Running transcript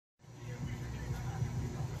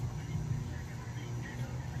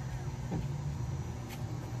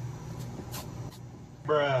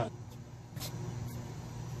Bruh.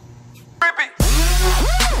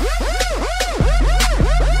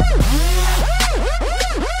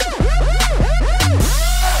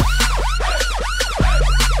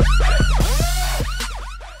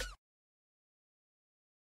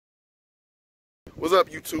 What's up,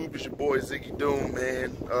 YouTube? It's your boy Ziggy Doom,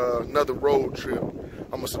 man. Another road trip. I'm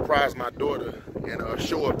gonna surprise my daughter and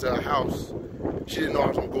show up to her house. She didn't know I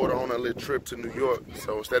was gonna go on a little trip to New York,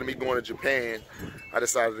 so instead of me going to Japan, I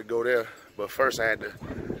decided to go there. But first, I had to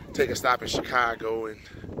take a stop in Chicago and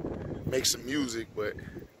make some music. But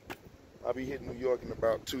I'll be hitting New York in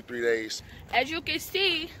about 2-3 days. As you can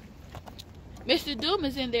see, Mr. Doom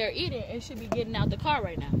is in there eating and should be getting out the car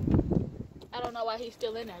right now. I don't know why he's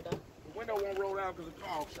still in there though. The window won't roll out because of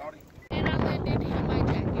dog, shawty. And I landed in my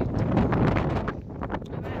jacket.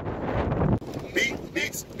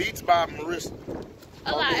 Beats by Marissa.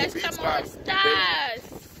 Hola, es como estás?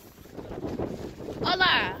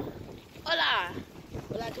 Hola. Hola.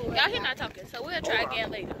 Y'all hear not talking, so we'll try again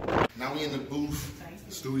later. Now we in the booth,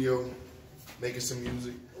 studio, making some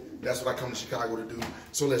music. That's what I come to Chicago to do.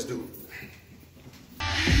 So let's do it.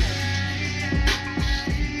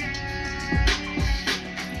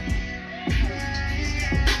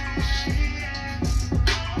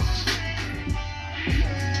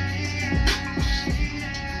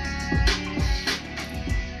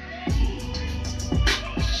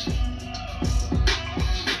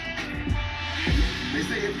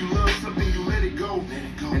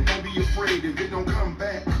 And don't be afraid if it don't come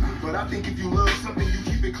back. But I think if you love something, you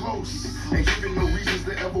keep it close. Ain't giving no reasons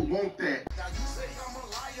to ever want that. Now you say I'm a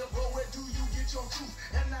liar, but where do you get your truth?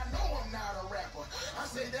 And I know I'm not a rapper. I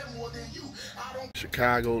say that more than you. I don't.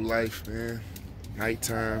 Chicago life, man.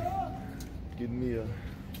 Nighttime. Getting me a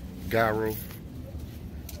gyro.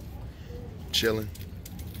 Chilling.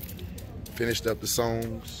 Finished up the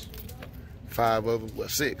songs. 5 of them, well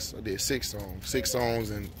 6. I did 6 songs. 6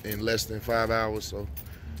 songs in less than 5 hours, so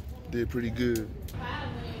did pretty good.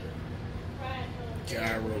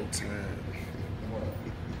 Gyro time.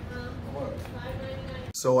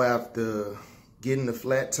 So after getting the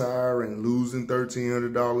flat tire and losing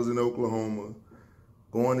 $1,300 in Oklahoma,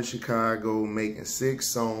 going to Chicago, making 6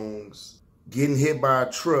 songs, getting hit by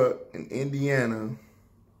a truck in Indiana,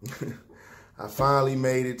 I finally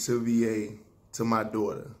made it to VA to my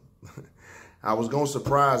daughter. I was gonna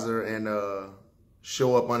surprise her and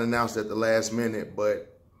show up unannounced at the last minute, but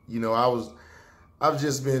you know,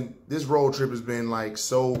 this road trip has been like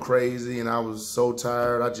so crazy and I was so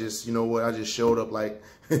tired. I just showed up like,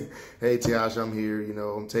 hey Tiosha, I'm here, you know,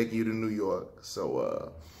 I'm taking you to New York.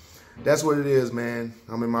 So that's what it is, man.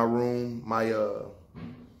 I'm in my room, my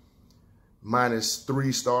minus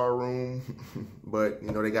 3-star room, but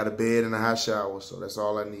you know, they got a bed and a hot shower, so that's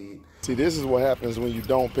all I need. See, this is what happens when you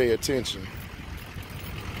don't pay attention.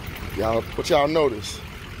 Y'all, what y'all notice?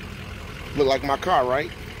 Look like my car, right?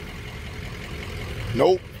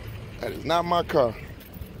 Nope, that is not my car.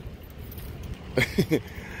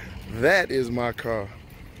 That is my car.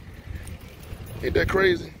 Ain't that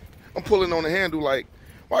crazy? I'm pulling on the handle like,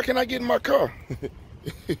 why can't I get in my car?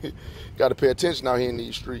 Gotta pay attention out here in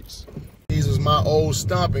these streets. These was my old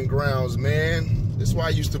stomping grounds, man. That's why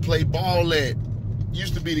I used to play ball at.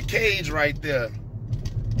 Used to be the cage right there.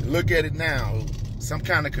 Look at it now. Some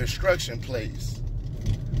kind of construction place.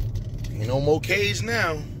 Ain't no more cage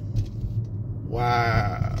now.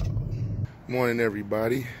 Wow. Morning,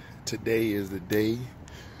 everybody. Today is the day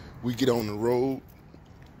we get on the road.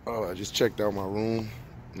 Oh, I just checked out my room.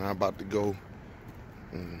 Now I'm about to go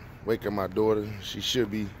and wake up my daughter. She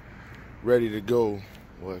should be ready to go,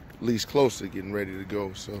 or at least close to getting ready to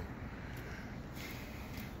go. So,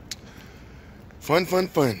 fun, fun,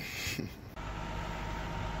 fun.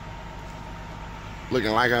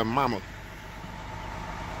 Looking like a mama.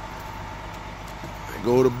 They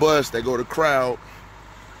go to bus, they go to crowd.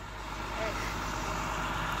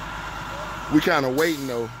 We kind of waiting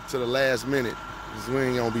though to the last minute, because we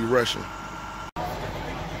ain't gonna be rushing.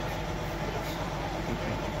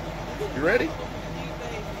 You ready?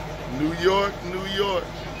 New York, New York,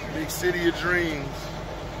 big city of dreams.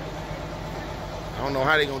 I don't know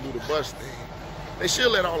how they gonna do the bus thing. They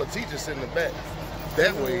should let all the teachers sit in the back.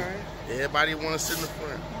 That way, everybody want to sit in the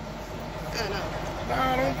front. I know.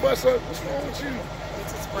 Nah, don't bust up. What's wrong with you?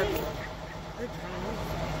 It's a spread.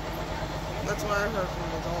 That's why I heard from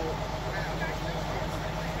the dog.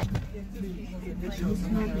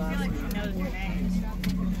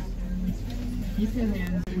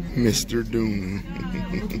 Mr. Doom.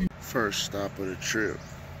 First stop of the trip.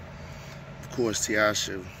 Of course,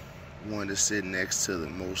 Tiosha wanted to sit next to the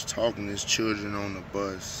most talkingest children on the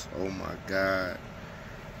bus. Oh my God.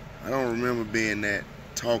 I don't remember being that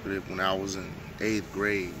talkative when I was in 8th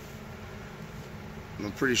grade.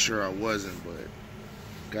 I'm pretty sure I wasn't, but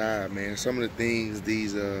God, man, some of the things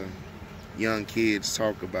these young kids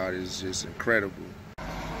talk about is just incredible.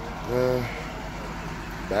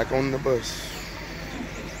 Back on the bus.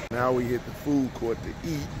 Now we hit the food court to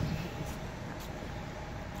eat.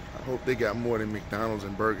 I hope they got more than McDonald's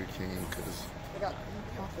and Burger King, because They got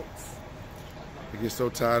pockets. I get so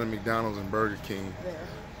tired of McDonald's and Burger King. There.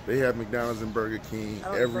 They have McDonald's and Burger King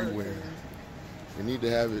everywhere. They need to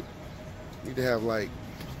have it. Need to have like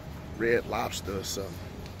Red Lobster or something.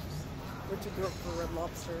 What you do it for Red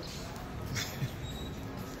Lobster?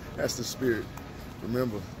 That's the spirit.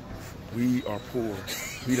 Remember, we are poor.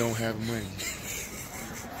 We don't have money.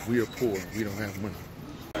 We are poor. We don't have money.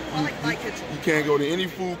 I like my kitchen. You can't go to any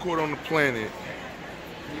food court on the planet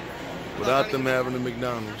without them having a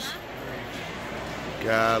McDonald's.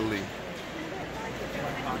 Golly.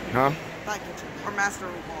 Huh? Thai kitchen. Or Master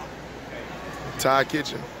of Law. Thai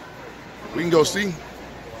kitchen. We can go see.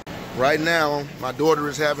 Right now, my daughter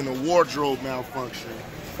is having a wardrobe malfunction.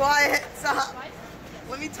 Quiet. Stop.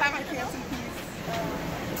 Let me tie my pants in peace.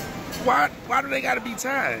 Why do they gotta be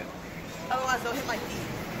tied? Otherwise, they'll hit my feet.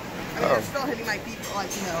 I mean, they're still hitting my feet, but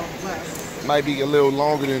like, you know, less. Might be a little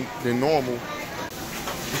longer than normal.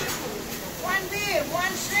 One beer,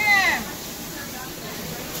 one shrimp.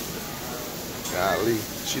 Golly,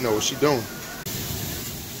 she know what she doing.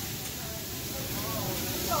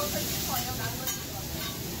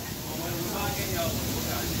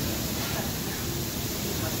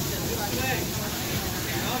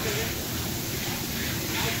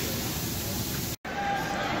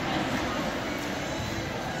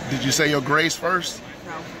 Did you say your grace first?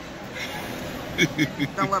 No.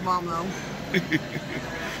 Don't let mom know.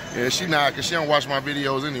 Yeah, she not, because she don't watch my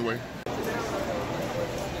videos anyway.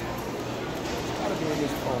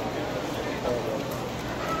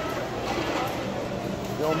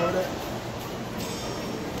 You don't remember that?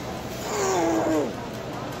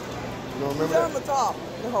 You don't remember It's that? on the top.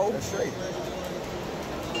 No. That's straight.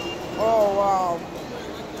 Oh, wow.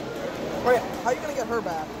 Wait, how are you going to get her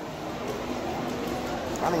back?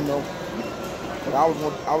 I don't know. But I was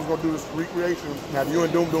gonna do this recreation. Have you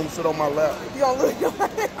and Doom Doom sit on my lap. You gonna lose your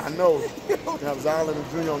legs? I know. Have Zion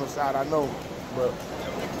and Junior on the side, I know. But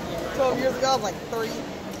 12 years ago, I was like 3.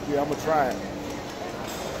 yeah, I'm gonna try it.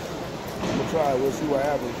 We'll see what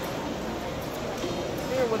happens.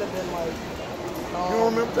 It would have been like... You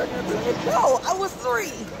don't remember taking that picture? No, I was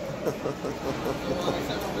 3.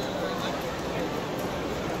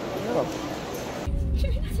 Yeah.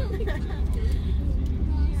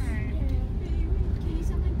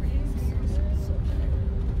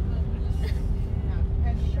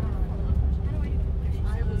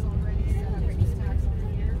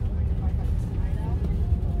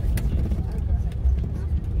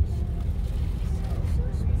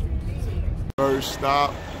 First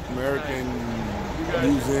stop, American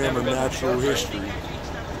Museum of Natural History.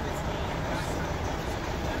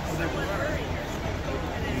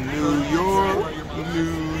 New York,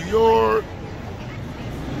 New York,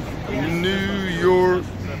 New York.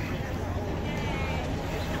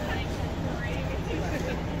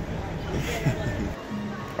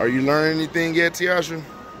 Are you learning anything yet, Tiosha?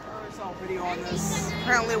 I saw a video on this.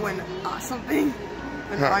 Apparently when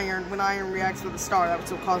when iron reacts with a star,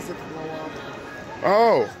 that's what causes it to blow up.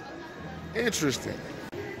 Oh, interesting.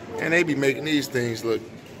 And they be making these things look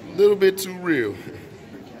a little bit too real.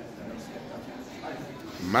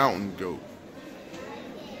 Mountain goat.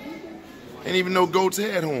 Ain't even know goats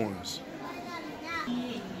had horns.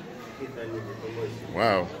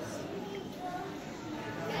 Wow.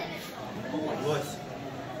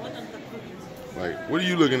 Like, what are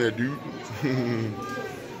you looking at, dude?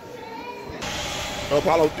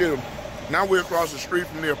 Apollo Theater. Now we're across the street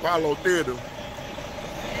from the Apollo Theater.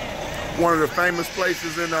 One of the famous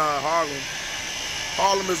places in Harlem.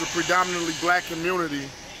 Harlem is a predominantly black community.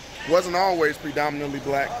 Wasn't always predominantly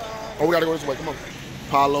black. Oh, we gotta go this way, come on.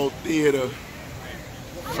 Apollo Theater,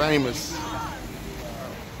 famous.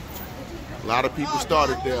 A lot of people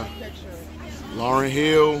started there. Lauryn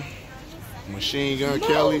Hill, Machine Gun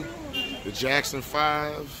Kelly, the Jackson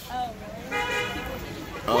 5,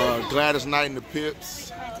 Gladys Knight and the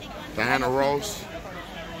Pips, Diana Ross.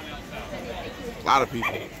 A lot of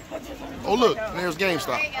people. Oh look, there's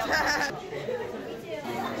GameStop.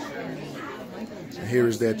 Here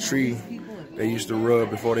is that tree they used to rub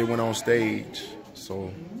before they went on stage.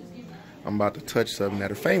 So I'm about to touch something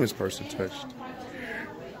that a famous person touched.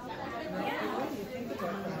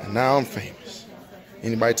 And now I'm famous.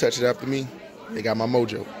 Anybody touch it after me, they got my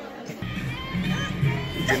mojo.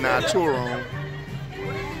 Getting our tour on.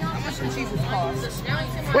 How much the cheapest cost?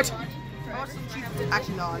 What?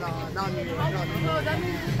 Actually, no, not New York.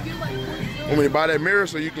 Want me to buy that mirror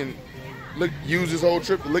so you can use this whole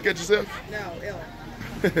trip to look at yourself? No, ill.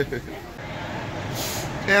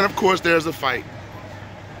 And of course, there's a fight.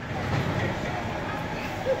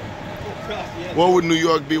 What would New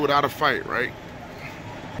York be without a fight, right?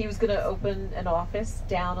 He was going to open an office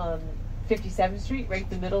down on 57th Street, right in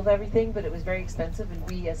the middle of everything, but it was very expensive, and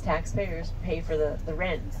we as taxpayers pay for the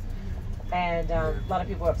rent. And a lot of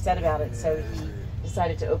people were upset about it, so he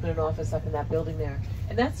decided to open an office up in that building there.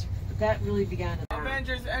 And that really began.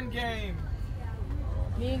 Avengers Endgame.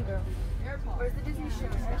 Mean Girl. Where's the Disney show?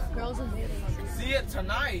 Girls and Mean. See it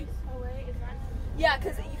tonight. Yeah,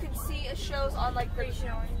 because you can see shows on like the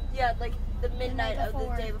like the midnight of the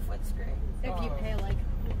day before the screen. If you pay like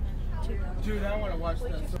 $2. Dude, I want to watch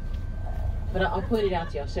that. But I'll point it out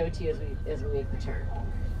to you. I'll show it to you as we make the turn.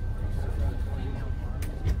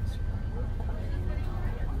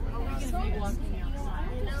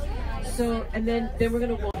 So, and then we're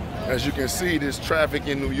gonna walk. As you can see, this traffic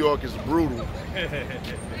in New York is brutal.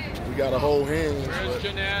 We got to hold hands,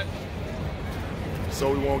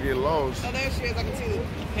 so we won't get lost. Oh, there she is. I can see the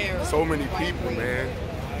hair. So many people, man.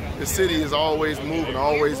 The city is always moving,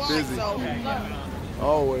 always busy.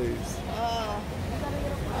 Always. I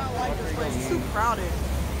don't like this place. It's too crowded.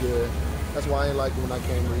 Yeah. That's why I ain't like it when I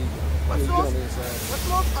came here either. What's Get the on most, the inside. what's the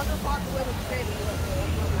most underpopulated state?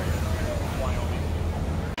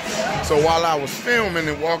 So while I was filming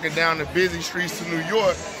and walking down the busy streets of New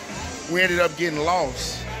York, we ended up getting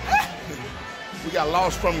lost. We got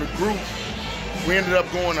lost from the group. We ended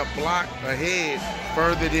up going a block ahead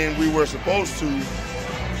further than we were supposed to.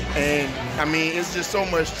 And I mean, it's just so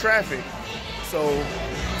much traffic. So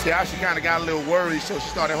Tiosha kind of got a little worried, so she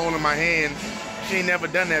started holding my hand. She ain't never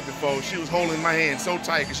done that before. She was holding my hand so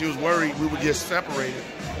tight because she was worried we would get separated.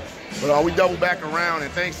 But we doubled back around,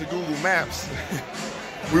 and thanks to Google Maps,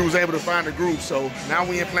 we was able to find a group. So now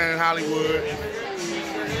we in Planet Hollywood.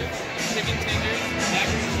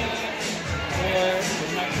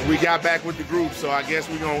 We got back with the group, so I guess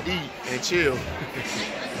we're gonna eat and chill.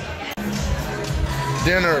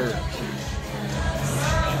 Dinner.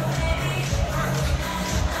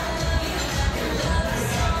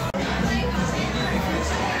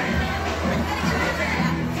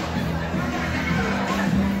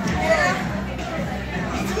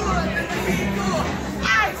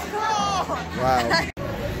 Wow.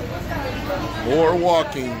 More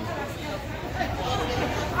walking.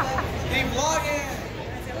 They vlogging.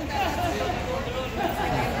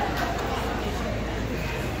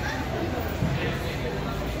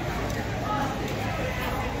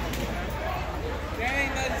 Dang,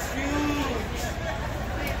 that's huge.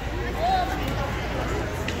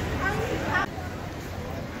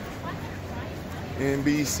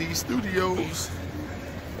 NBC Studios.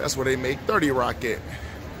 That's where they make 30 Rock at.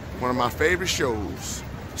 One of my favorite shows,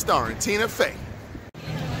 starring Tina Fey.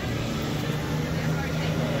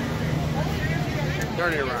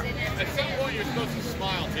 30 Rock. At some point, you're supposed to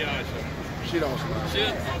smile, Tiosha. She don't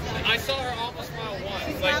smile. I saw her almost smile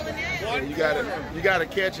once. Like one You gotta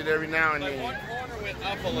catch it every now and like then. one corner went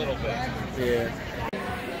up a little bit. Yeah.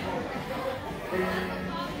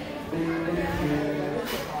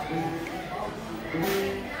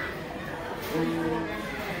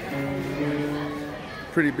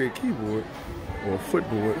 Pretty big keyboard or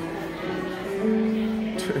footboard.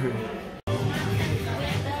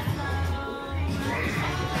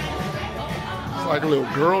 It's like a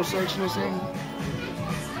little girl section or something.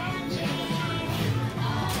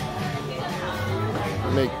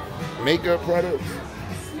 Make makeup products.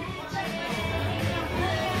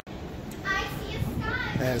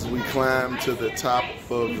 As we climb to the top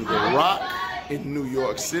of the rock in New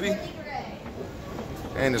York City.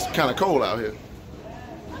 And it's kind of cold out here.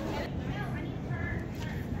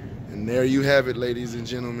 And there you have it, ladies and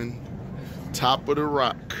gentlemen. Top of the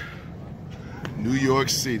rock, New York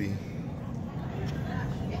City.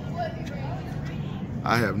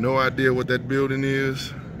 I have no idea what that building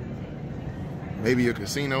is. Maybe a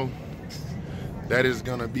casino. That is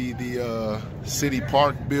gonna be the City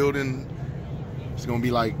Park building. It's gonna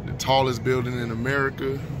be like the tallest building in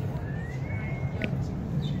America.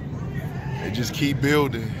 They just keep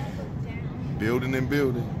building, building and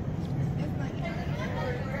building.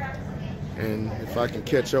 And if I can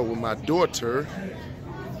catch up with my daughter,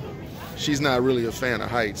 she's not really a fan of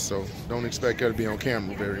heights, so don't expect her to be on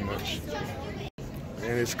camera very much.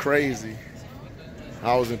 And it's crazy.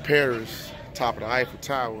 I was in Paris, top of the Eiffel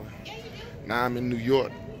Tower. Now I'm in New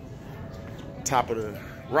York, top of the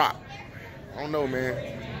rock. I don't know,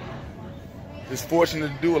 man. is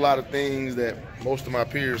fortunate to do a lot of things that most of my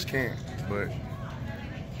peers can't. But,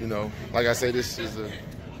 you know, like I say, this is a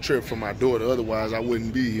trip for my daughter. Otherwise, I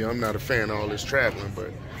wouldn't be here. I'm not a fan of all this traveling,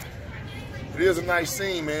 but it is a nice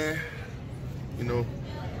scene, man. You know,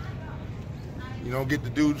 you don't get to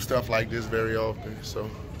do stuff like this very often. So,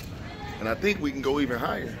 and I think we can go even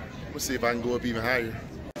higher. Let's see if I can go up even higher.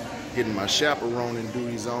 Getting my chaperoning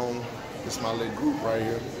duties on. This is my little group right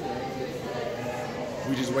here.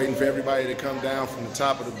 We just waiting for everybody to come down from the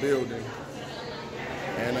top of the building.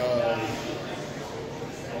 And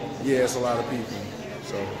yeah, it's a lot of people.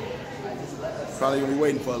 So probably gonna be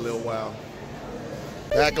waiting for a little while.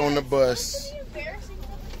 Back on the bus,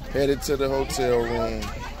 headed to the hotel room.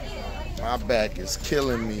 My back is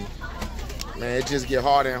killing me. Man, it just get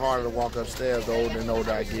harder and harder to walk upstairs the older and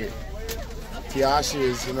older I get. Tiosha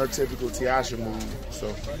is in her typical Tiosha mood, so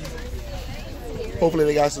hopefully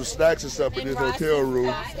they got some snacks or something in this hotel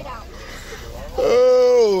room.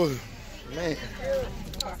 Oh, man.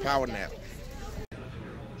 Power nap.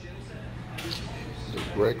 The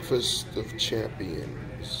breakfast of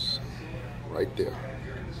champions. Right there.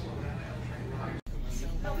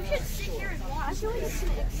 We should sit here and watch. I feel like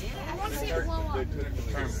I want to see it blow up. They took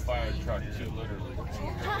the term fire truck too literally.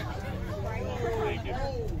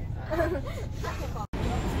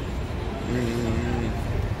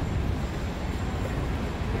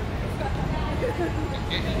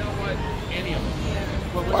 And you know what? Any of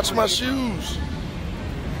them. Watch my shoes.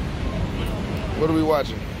 What are we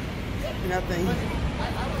watching? Nothing.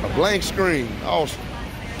 A blank screen. Awesome.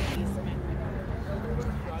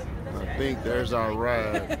 I think there's our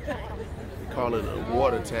ride. They call it a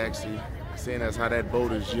water taxi. Seeing that's how that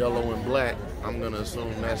boat is yellow and black, I'm gonna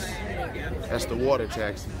assume that's the water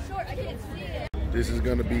taxi. This is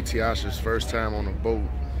gonna be Tiosha's first time on a boat.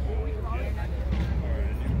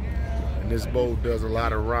 And this boat does a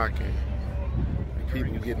lot of rocking.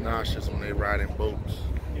 People get nauseous when they ride in boats.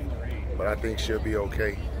 But I think she'll be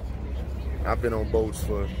okay. I've been on boats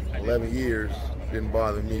for 11 years. Didn't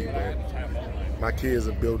bother me, but my kids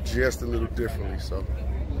are built just a little differently, so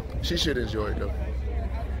she should enjoy it though.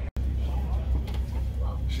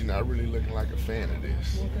 She's not really looking like a fan of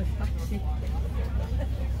this.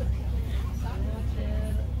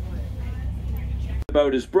 The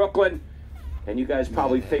boat is Brooklyn, and you guys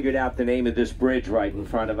probably figured out the name of this bridge right in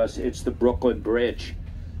front of us. It's the Brooklyn Bridge.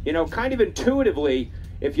 You know, kind of intuitively,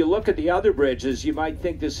 if you look at the other bridges, you might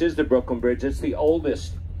think this is the Brooklyn Bridge. It's the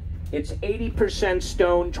oldest. It's 80%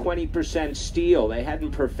 stone, 20% steel. They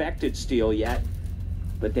hadn't perfected steel yet,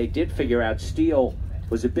 but they did figure out steel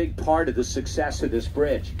was a big part of the success of this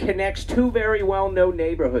bridge. Connects two very well-known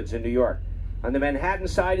neighborhoods in New York. On the Manhattan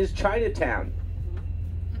side is Chinatown.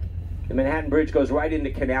 The Manhattan Bridge goes right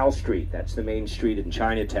into Canal Street. That's the main street in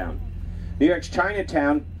Chinatown. New York's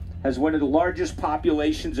Chinatown has one of the largest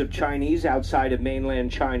populations of Chinese outside of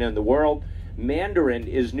mainland China in the world. Mandarin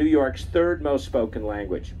is New York's third most spoken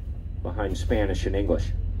language, behind Spanish and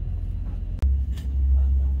English.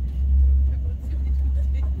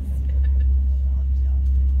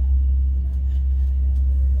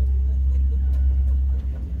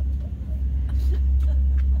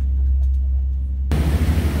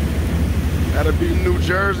 That'll be New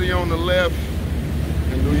Jersey on the left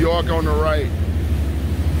and New York on the right.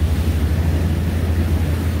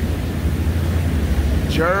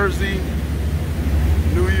 Jersey,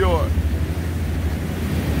 New York.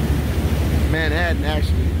 Manhattan,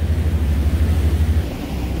 actually.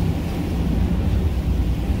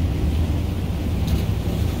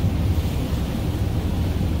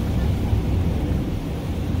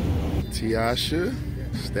 Tiosha,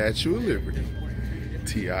 Statue of Liberty.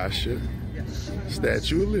 Tiosha,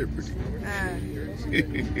 Statue of Liberty.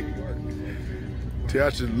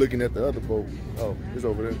 Tiosha's looking at the other boat. Oh, it's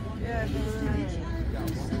over there.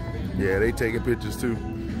 Yeah, they taking pictures too.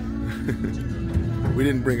 We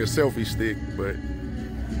didn't bring a selfie stick, but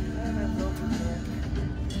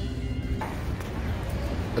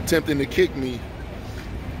attempting to kick me.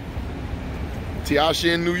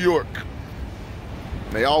 Tiosha in New York.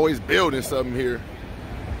 They always building something here.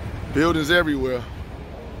 Buildings everywhere.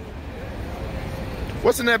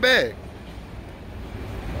 What's in that bag?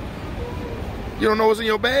 You don't know what's in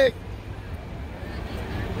your bag?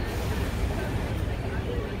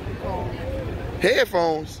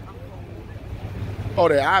 Headphones. Oh,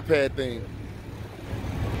 the iPad thing.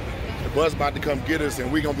 The bus about to come get us,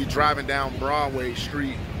 and we're gonna be driving down Broadway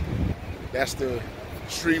Street. That's the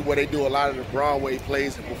street where they do a lot of the Broadway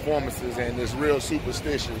plays and performances, and it's real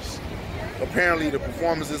superstitious. Apparently the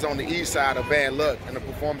performances on the east side are bad luck, and the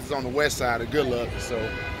performances on the west side are good luck. So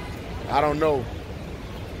I don't know.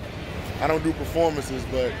 I don't do performances,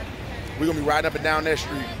 but We're gonna be riding up and down that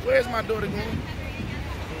street. Where's my daughter going?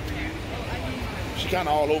 She kind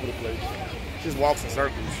of all over the place. She just walks in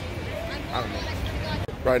circles. I don't know.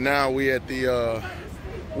 Right now we at the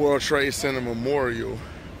World Trade Center Memorial,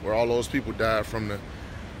 where all those people died from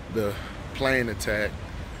the plane attack.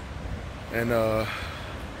 And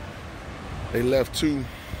they left 2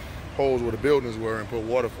 holes where the buildings were and put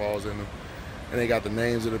waterfalls in them. And they got the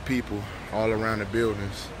names of the people all around the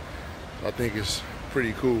buildings. So I think it's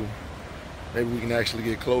pretty cool. Maybe we can actually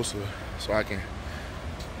get closer so I can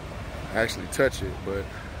actually touch it, but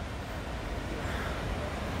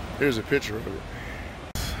here's a picture of it.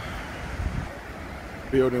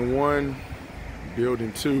 Building 1,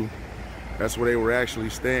 building 2, that's where they were actually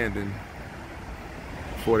standing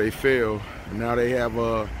before they fell. And now they have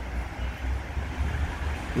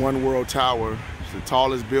One World Tower. It's the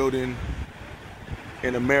tallest building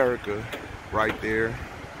in America right there,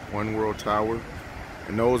 One World Tower.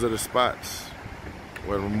 And those are the spots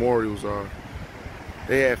where the memorials are.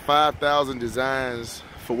 They had 5,000 designs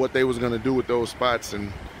for what they was gonna do with those spots,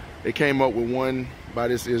 and they came up with one by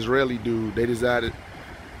this Israeli dude. They decided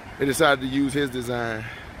to use his design.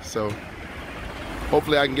 So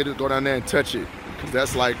hopefully I can go down there and touch it, because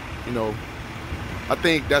that's like, you know, I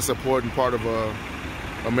think that's an important part of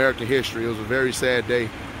American history. It was a very sad day.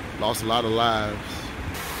 Lost a lot of lives.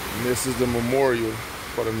 And this is the memorial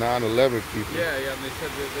for the 9/11 people. Yeah, and they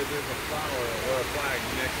said that there's a flower or a flag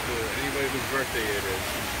next to anybody whose birthday it is.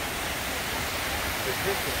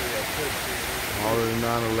 All of the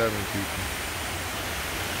 9/11 people.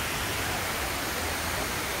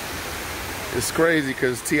 It's crazy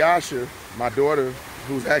because Tiosha, my daughter,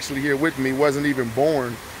 who's actually here with me, wasn't even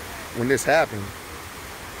born when this happened.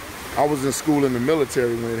 I was in school in the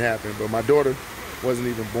military when it happened, but my daughter wasn't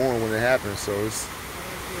even born when it happened. So it's,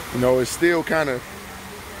 you know, it still kind of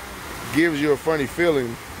gives you a funny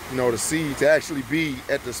feeling, you know, to actually be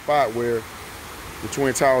at the spot where the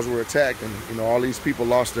Twin Towers were attacked, and, you know, all these people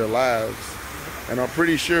lost their lives. And I'm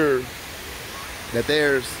pretty sure that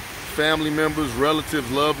there's family members,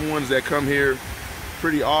 relatives, loved ones that come here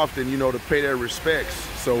pretty often, you know, to pay their respects.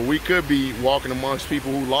 So we could be walking amongst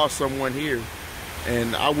people who lost someone here,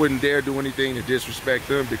 and I wouldn't dare do anything to disrespect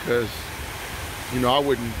them, because, you know, I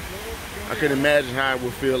couldn't imagine how it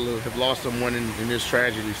would feel to have lost someone in this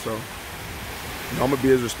tragedy. So, you know, I'm gonna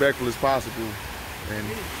be as respectful as possible. And,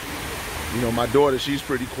 you know, my daughter, she's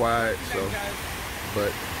pretty quiet, so,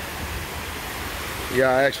 but yeah,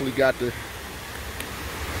 I actually got to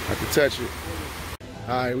touch it.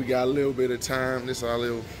 All right, we got a little bit of time. This is our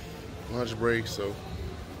little lunch break, so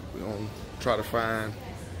we're gonna try to find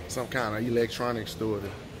some kind of electronics store to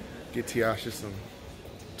get Tiosha some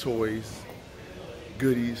toys,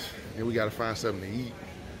 goodies, and we gotta find something to eat.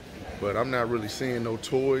 But I'm not really seeing no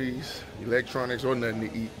toys, electronics, or nothing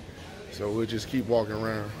to eat. So we'll just keep walking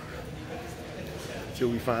around until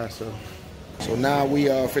we find something. So now we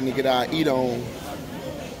are finna get our eat on,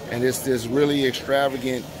 and it's this really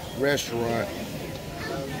extravagant restaurant.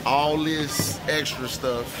 All this extra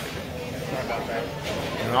stuff,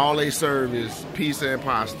 and all they serve is pizza and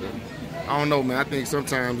pasta. I don't know, man. I think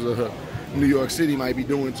sometimes New York City might be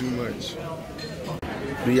doing too much.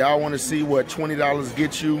 Do y'all want to see what $20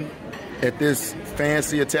 gets you at this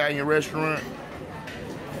fancy Italian restaurant?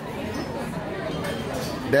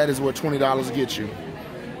 That is what $20 gets you.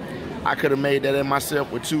 I could have made that in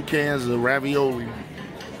myself with 2 cans of ravioli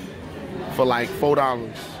for like $4.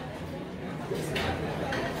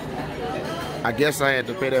 I guess I had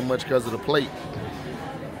to pay that much because of the plate.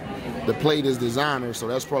 The plate is designer, so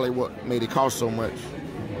that's probably what made it cost so much.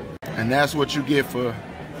 And that's what you get for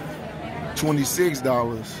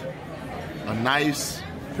 $26. A nice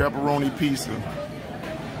pepperoni pizza.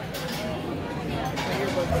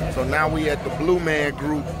 So now we at the Blue Man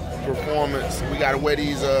Group performance. We gotta wear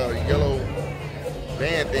these yellow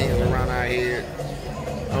band things around our head.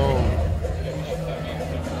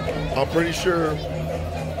 I'm pretty sure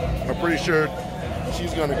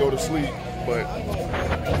she's gonna go to sleep, but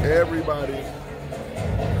everybody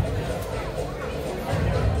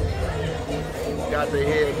got their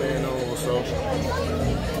headband on, so.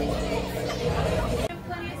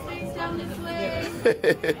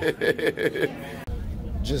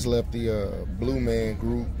 Just left the Blue Man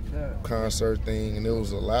Group concert thing, and it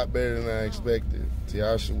was a lot better than I expected.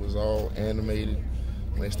 Tiosha was all animated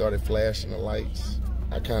when they started flashing the lights.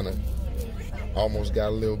 I kind of almost got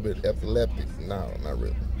a little bit epileptic. No, not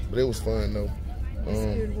really. But it was fun, though.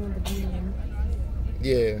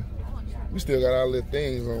 Yeah. We still got our little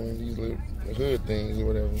things on, these little hood things or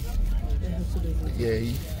whatever. Yeah,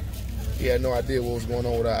 he had no idea what was going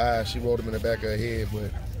on with her eyes. She rolled them in the back of her head,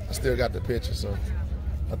 but I still got the picture, so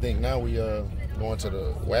I think now we going to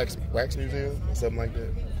the wax museum or something like that.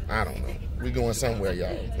 I don't know. We going somewhere,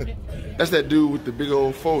 y'all. That's that dude with the big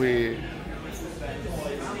old forehead.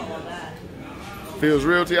 Feels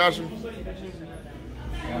real, Tiosha?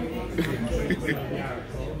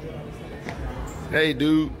 Hey,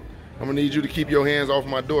 dude, I'm gonna need you to keep your hands off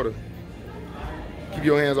my daughter. Keep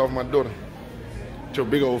your hands off my daughter. With your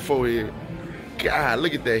big old forehead. God,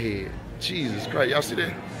 look at that head. Jesus Christ, y'all see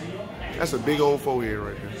that? That's a big old forehead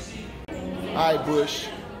right there. All right, Bush.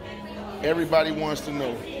 Everybody wants to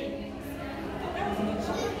know.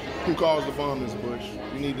 Who caused the bombings, Bush?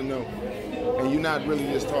 You need to know. And you're not really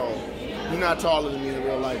this tall. You're not taller than me in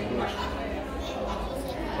real life, Bush.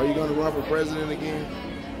 Are you gonna run for president again?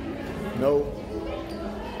 No.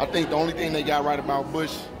 I think the only thing they got right about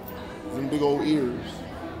Bush is them big old ears.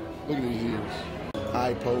 Look at these ears. All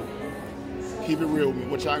right, Pope. Keep it real with me.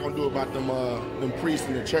 What y'all gonna do about them priests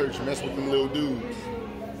in the church mess with them little dudes?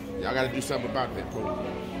 Y'all gotta do something about that, Pope.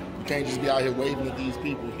 You can't just be out here waving at these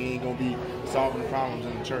people if you ain't gonna be solving problems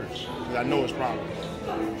in the church. Because I know it's problems.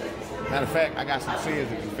 Matter of fact, I got some sins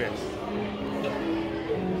to confess.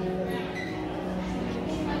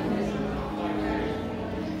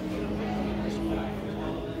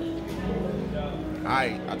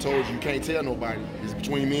 Alright, I told you can't tell nobody. It's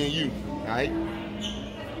between me and you. Alright?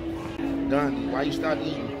 Gandhi, why you stopped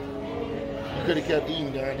eating? You could have kept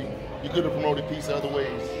eating, Gandhi. You could have promoted peace other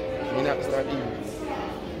ways. You didn't have to stop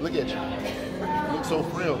eating. Look at you. You look so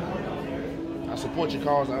frail. I support your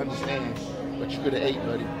cause, I understand. But you could have ate,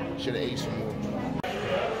 buddy. Should have ate some more.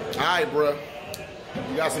 Alright, bruh.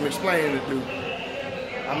 You got some explaining to do.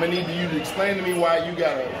 I'm gonna need you to explain to me why you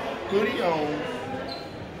got a hoodie on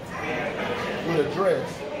with a dress.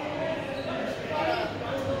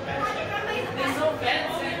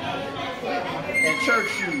 And church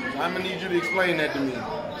shoes. I'm gonna need you to explain that to me.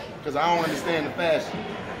 Because I don't understand the fashion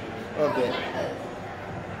of that.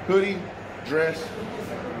 Hoodie, dress,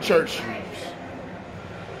 church shoes.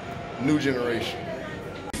 New generation.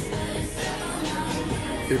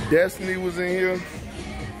 If Destiny was in here,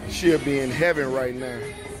 she'll be in heaven right now.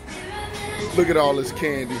 Look at all this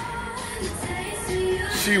candy.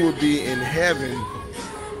 She would be in heaven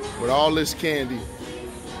with all this candy.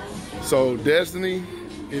 So Destiny,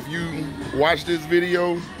 if you watch this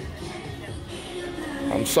video,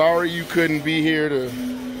 I'm sorry you couldn't be here to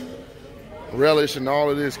relish in all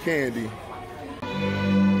of this candy.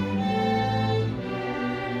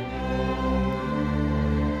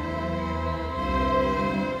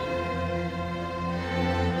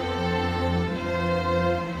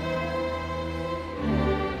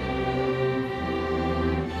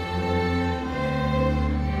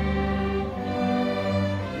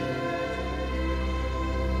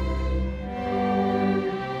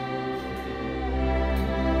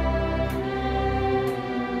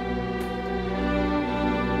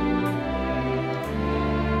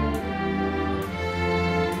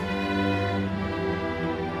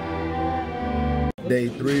 Day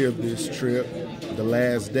 3 of this trip, the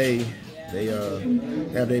last day, they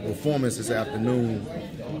have their performance this afternoon.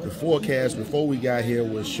 The forecast before we got here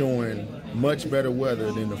was showing much better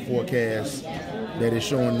weather than the forecast that is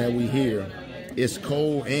showing that we here. It's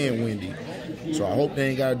cold and windy, so I hope they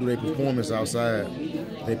ain't got to do their performance outside.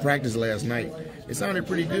 They practiced last night. It sounded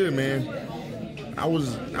pretty good, man. I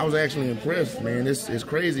was actually impressed, man. It's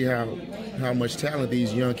crazy how much talent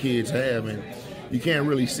these young kids have, and you can't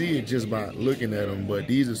really see it just by looking at them, but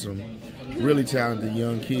these are some really talented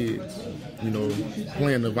young kids, you know,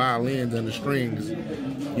 playing the violins and the strings,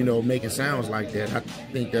 you know, making sounds like that. I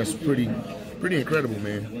think that's pretty incredible,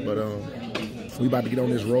 man. But we about to get on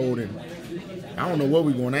this road, and I don't know where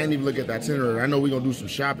we're going. I ain't even look at the itinerary. I know we're going to do some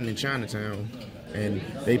shopping in Chinatown, and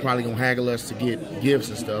they probably going to haggle us to get gifts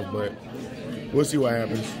and stuff, but we'll see what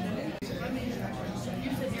happens.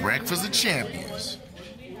 Breakfast of Champions.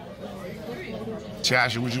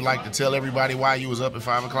 Tiosha, would you like to tell everybody why you was up at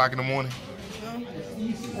 5 o'clock in the morning?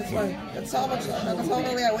 That's how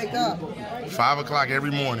early I wake up. 5 o'clock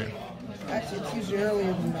every morning. Actually, it's usually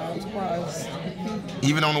earlier than that. I'm surprised.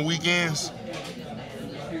 Even on the weekends?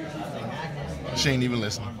 She ain't even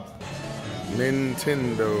listening.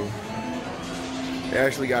 Nintendo. They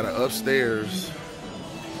actually got it upstairs.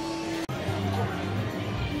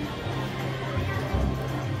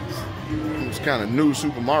 It's kind of new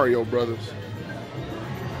Super Mario Brothers.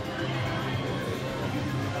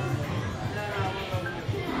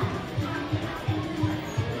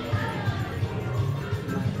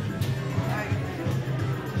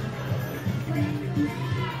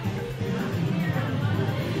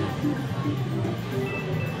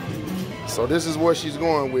 So this is what she's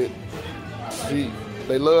going with.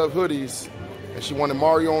 They love hoodies, and she wanted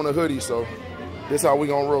Mario on a hoodie, so this how we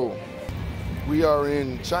gonna roll. We are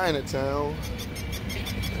in Chinatown,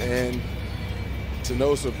 and to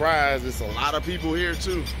no surprise, it's a lot of people here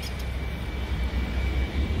too.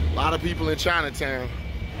 A lot of people in Chinatown.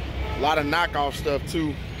 A lot of knockoff stuff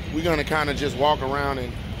too. We're gonna kind of just walk around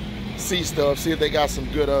and see stuff, see if they got some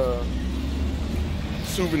good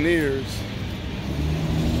souvenirs.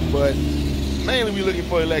 But mainly we looking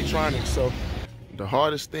for electronics. So the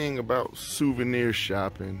hardest thing about souvenir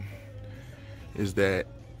shopping is that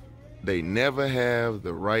they never have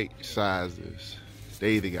the right sizes.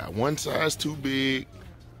 They either got one size too big,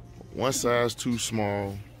 one size too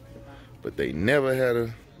small, but they never had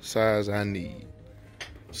a size I need.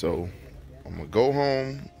 So I'm gonna go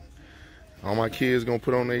home, all my kids gonna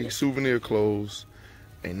put on their souvenir clothes,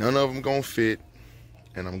 and none of them gonna fit,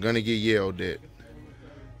 and I'm gonna get yelled at.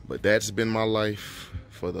 But that's been my life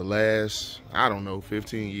for the last, I don't know,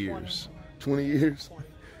 15 years, 20 years?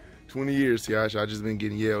 20 years, Tiosha. I just been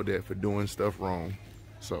getting yelled at for doing stuff wrong.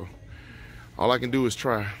 So all I can do is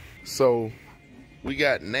try. So we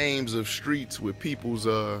got names of streets with people's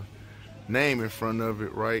name in front of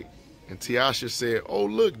it, right? And Tiosha said, "Oh,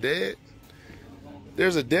 look, Dad,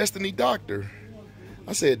 there's a Destiny Doctor."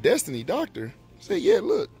 I said, "Destiny Doctor?" I said, "Yeah,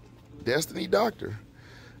 look, Destiny Doctor."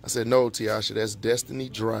 I said, "No, Tiosha, that's Destiny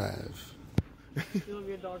Drive."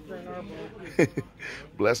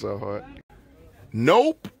 Bless her heart.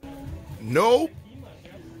 Nope. Nope.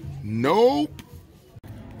 Nope.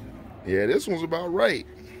 Yeah, this one's about right.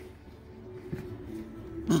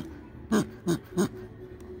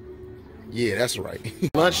 Yeah, that's right.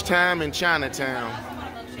 Lunchtime in Chinatown.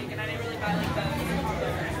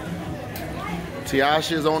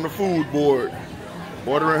 Tiosha's on the food board,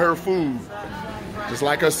 ordering her food, just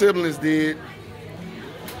like her siblings did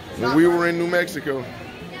when we were in New Mexico.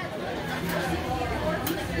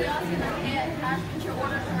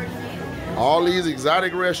 All these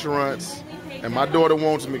exotic restaurants, and my daughter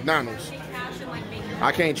wants McDonald's.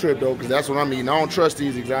 I can't trip though, because that's what I'm eating. I don't trust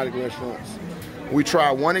these exotic restaurants. We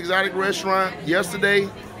tried one exotic restaurant yesterday,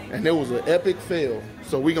 and it was an epic fail.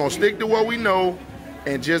 So we're gonna stick to what we know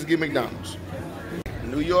and just get McDonald's.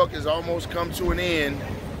 New York has almost come to an end.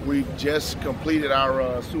 We've just completed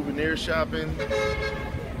our souvenir shopping.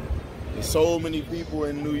 There's so many people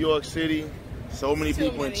in New York City, so many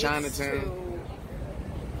people in Chinatown.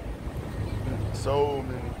 So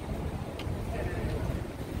many.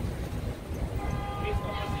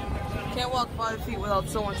 Can't walk 5 feet without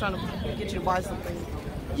someone trying to get you to buy something.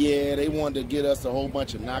 Yeah, they wanted to get us a whole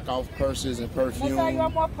bunch of knockoff purses and perfume. You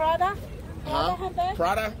want more Prada? Huh? Handbag?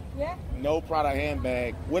 Prada? Yeah. No Prada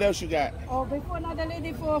handbag. What else you got? Oh, before another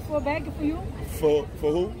lady for bag for you. For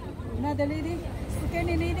who? Another lady,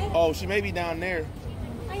 skinny lady. Oh, she may be down there.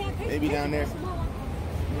 Oh, yeah, Maybe down there.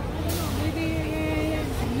 Maybe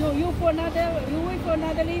you for another. You wait for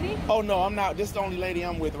another lady. Oh no, I'm not. This is the only lady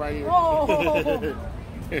I'm with right here. Oh.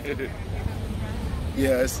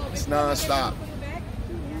 Yeah, it's non-stop.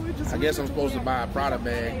 I guess I'm supposed to buy a Prada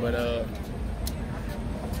bag, but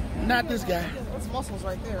not this guy. That's muscles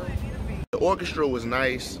right there. The orchestra was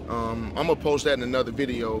nice. I'm gonna post that in another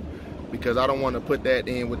video because I don't want to put that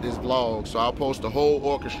in with this vlog. So I'll post the whole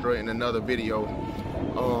orchestra in another video.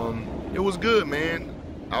 It was good, man.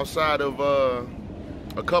 Outside of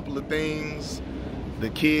a couple of things, the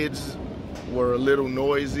kids were a little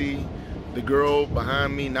noisy. The girl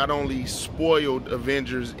behind me not only spoiled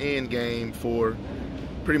Avengers Endgame for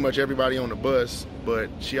pretty much everybody on the bus, but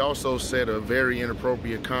she also said a very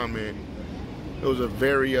inappropriate comment. It was a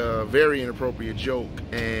very inappropriate joke,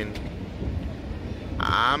 and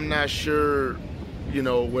I'm not sure, you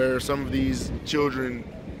know, where some of these children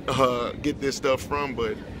get this stuff from,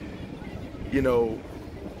 but you know,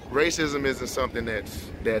 racism isn't something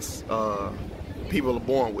that's people are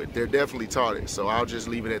born with. They're definitely taught it, so I'll just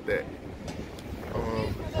leave it at that.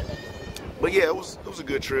 But yeah, it was a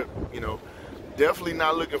good trip, you know. Definitely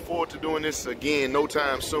not looking forward to doing this again no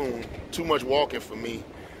time soon. Too much walking for me.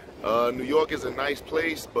 New York is a nice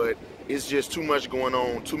place, but it's just too much going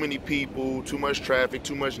on. Too many people, too much traffic,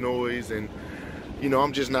 too much noise, and you know,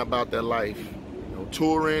 I'm just not about that life. You know,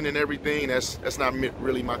 touring and everything, that's not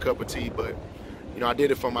really my cup of tea, but you know, I did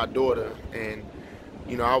it for my daughter, and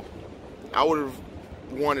you know, I would have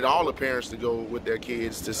wanted all the parents to go with their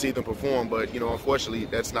kids to see them perform, but you know, unfortunately,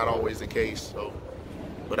 that's not always the case. So,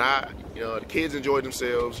 but you know, the kids enjoyed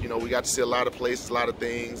themselves. You know, we got to see a lot of places, a lot of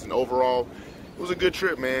things, and overall, it was a good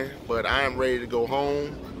trip, man. But I am ready to go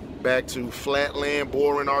home, back to flatland,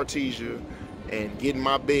 boring Artesia, and get in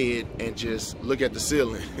my bed and just look at the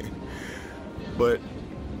ceiling. But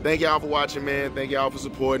Thank y'all for watching, man. Thank y'all for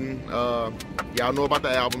supporting. Y'all know about the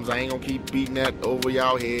albums. I ain't gonna keep beating that over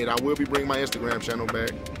y'all head. I will be bringing my Instagram channel back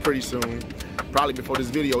pretty soon. Probably before this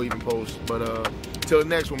video even posts. But till the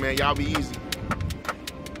next one, man, y'all be easy.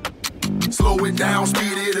 Slow it down,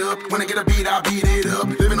 speed it up. When I get a beat, I beat it up.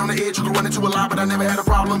 Living on the edge, you can run into a lot, but I never had a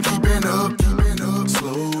problem keeping up. Keeping up.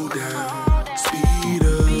 Slow down, speed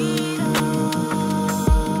up.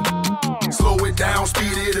 Slow it down,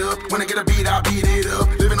 speed it up. When I get a beat, I beat it up.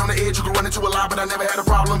 Living on the edge, you can run into a lot, but I never had a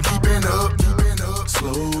problem keeping up. Keeping up.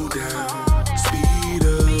 Slow down, speed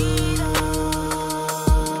up.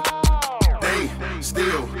 They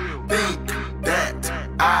still think that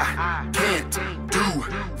I can't do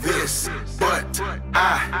this, but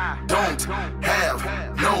I don't have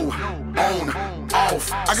no on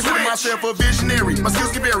off. I consider myself a visionary. My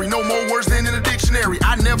skills can vary, no more words than in a dictionary.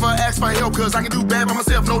 I never ask for help cause I can do bad by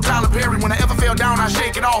myself, no Tyler Perry. When I ever fell down, I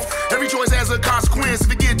shake it off. Every choice has a consequence.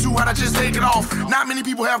 If it get too hot, I just take it off. Not many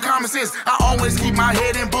people have common sense. I always keep my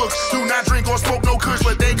head in books. Do not drink or smoke no kush,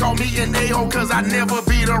 but they call me an a-hole cause I never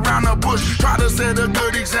beat around the bush. Try to set a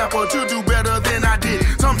good example to do better than I did.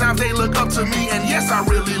 Sometimes they look up to me and yes, I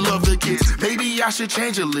really love the kids. Maybe I should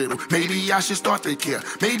change a little. Maybe I should start to care.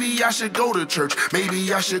 Maybe I should go to church.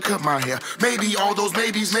 Maybe I should cut my hair. Maybe all those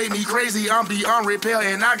maybes made me crazy. I'm beyond repair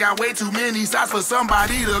and I got way too many sides for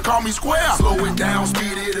somebody to call me square. Slow it down,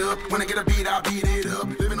 speed it up. When I get a beat, I beat it up.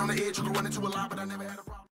 Living on the edge, you can run into a lot, but I never had a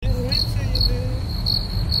problem.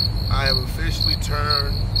 I have officially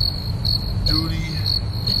turned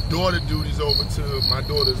daughter duties over to my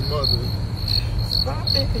daughter's mother. Stop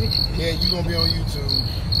it. Yeah, you gonna be on YouTube.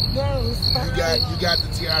 No, stop. You got the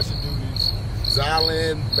Tiosha duties.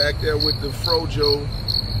 Zylan back there with the Frojo,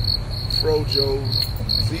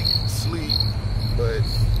 Ziggy sleep. But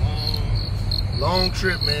long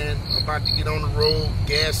trip, man. I'm about to get on the road,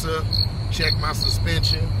 gas up, check my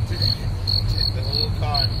suspension, Check the whole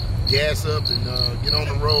car. gas up, and get on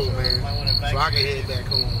the road, man. So I can head back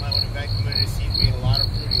home. Might want to vacuum it and see me a lot of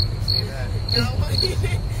fruity when you say that.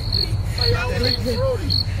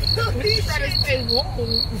 He trying to stay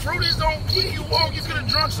warm. Fruities don't keep you warm. You could have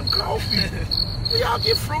drunk some coffee. Y'all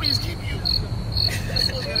get fruities keep you.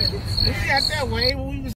 We got that way when we was